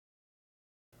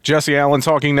Jesse Allen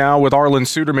talking now with Arlan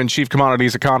Suderman, Chief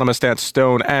Commodities Economist at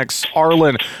StoneX.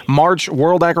 Arlan, March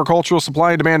World Agricultural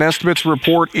Supply and Demand Estimates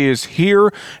report is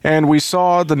here, and we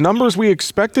saw the numbers we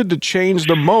expected to change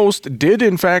the most did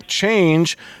in fact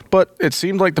change, but it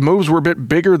seemed like the moves were a bit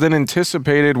bigger than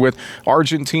anticipated with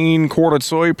Argentine corn and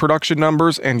soy production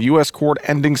numbers and U.S. corn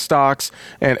ending stocks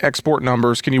and export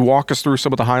numbers. Can you walk us through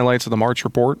some of the highlights of the March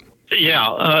report?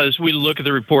 Yeah, as we look at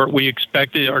the report, we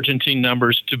expected Argentine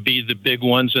numbers to be the big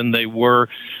ones, and they were,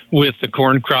 with the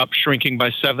corn crop shrinking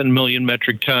by 7 million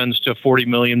metric tons to 40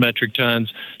 million metric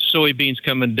tons, soybeans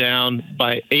coming down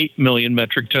by 8 million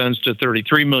metric tons to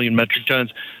 33 million metric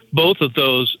tons. Both of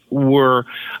those were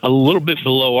a little bit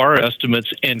below our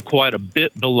estimates and quite a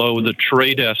bit below the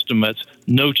trade estimates.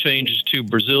 No changes to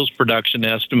Brazil's production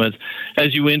estimates.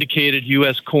 As you indicated,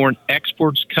 U.S. corn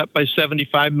exports cut by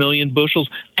 75 million bushels.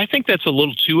 I think that's a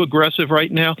little too aggressive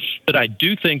right now, but I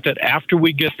do think that after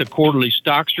we get the quarterly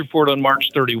stocks report on March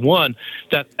 31,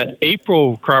 that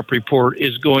April crop report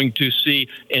is going to see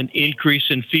an increase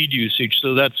in feed usage.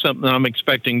 So that's something I'm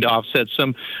expecting to offset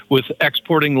some. With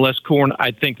exporting less corn,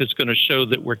 I think that's going to show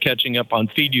that we're catching up on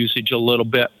feed usage a little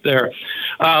bit there.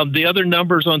 The other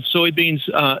numbers on soybeans,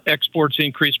 exports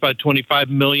increased by 25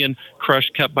 million, crush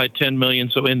cut by 10 million,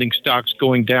 so ending stocks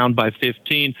going down by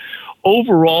 15.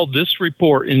 Overall, this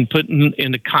report, in putting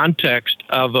in the context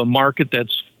of a market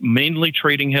that's mainly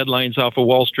trading headlines off of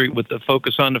Wall Street with the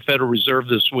focus on the Federal Reserve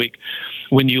this week,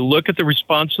 when you look at the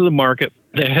response to the market,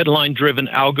 the headline-driven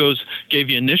algos gave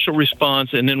you initial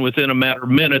response, and then within a matter of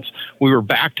minutes, we were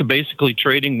back to basically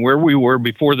trading where we were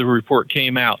before the report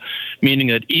came out, meaning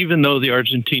that even though the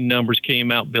Argentine numbers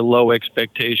came out below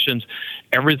expectations,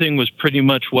 everything was pretty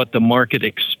much what the market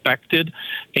expected,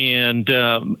 and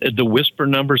the whisper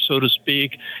numbers, so to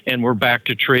speak, and we're back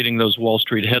to trading those Wall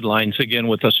Street headlines again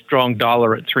with a strong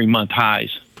dollar at 3-month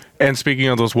highs. And speaking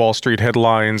of those Wall Street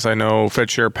headlines, I know Fed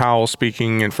Chair Powell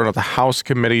speaking in front of the House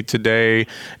committee today.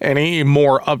 Any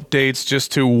more updates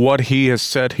just to what he has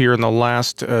said here in the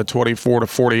last 24 to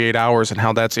 48 hours and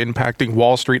how that's impacting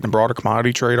Wall Street and the broader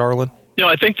commodity trade, Arlan? You know,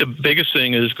 I think the biggest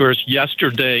thing is, of course,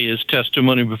 yesterday is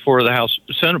testimony before the House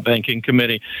Senate Banking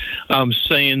Committee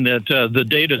saying that the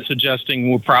data suggesting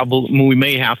we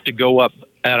may have to go up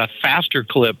at a faster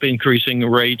clip, increasing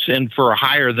rates and for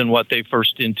higher than what they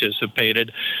first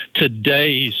anticipated.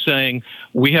 Today, he's saying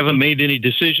we haven't made any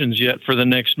decisions yet for the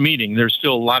next meeting. There's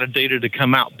still a lot of data to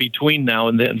come out between now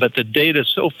and then, but the data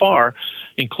so far,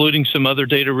 including some other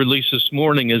data released this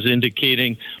morning, is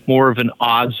indicating more of an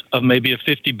odds of maybe a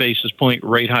 50 basis point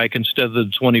rate hike instead of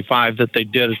the 25 that they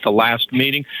did at the last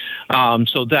meeting.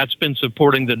 So that's been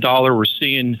supporting the dollar. We're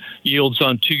seeing yields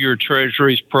on 2-year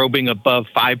treasuries probing above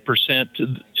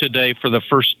 5% today for the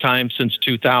first time since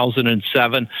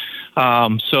 2007.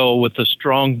 So with the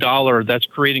strong dollar, that's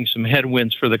creating some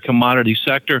headwinds for the commodity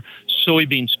sector.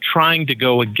 Soybeans trying to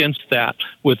go against that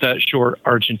with that short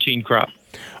Argentine crop.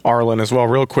 Arlan, as well,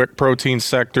 real quick, protein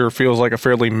sector feels like a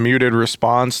fairly muted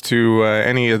response to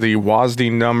any of the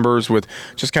WASDE numbers with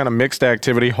just kind of mixed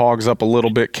activity. Hogs up a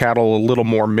little bit, cattle a little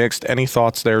more mixed. Any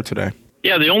thoughts there today?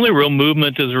 Yeah, the only real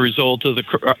movement as a result of the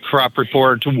crop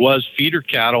report was feeder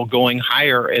cattle going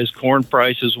higher as corn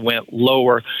prices went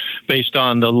lower based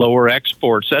on the lower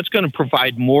exports. That's going to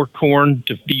provide more corn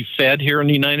to be fed here in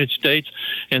the United States,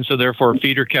 and so therefore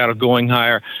feeder cattle going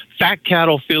higher. Fat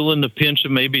cattle feeling the pinch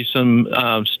of maybe some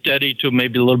steady to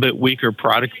maybe a little bit weaker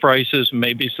product prices,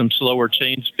 maybe some slower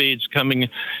chain speeds coming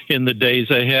in the days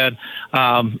ahead.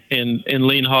 And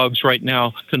lean hogs right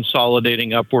now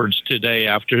consolidating upwards today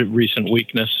after recent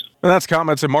weakness. And that's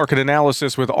comments and market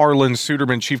analysis with Arlan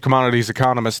Suderman, Chief Commodities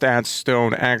Economist at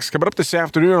StoneX. Coming up this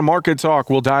afternoon on Market Talk,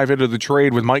 we'll dive into the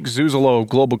trade with Mike Zuzolo,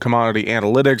 Global Commodity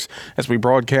Analytics, as we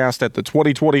broadcast at the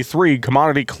 2023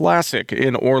 Commodity Classic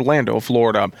in Orlando,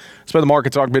 Florida. It's been the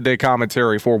Market Talk Midday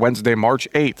Commentary for Wednesday, March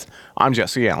 8th. I'm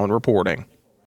Jesse Allen reporting.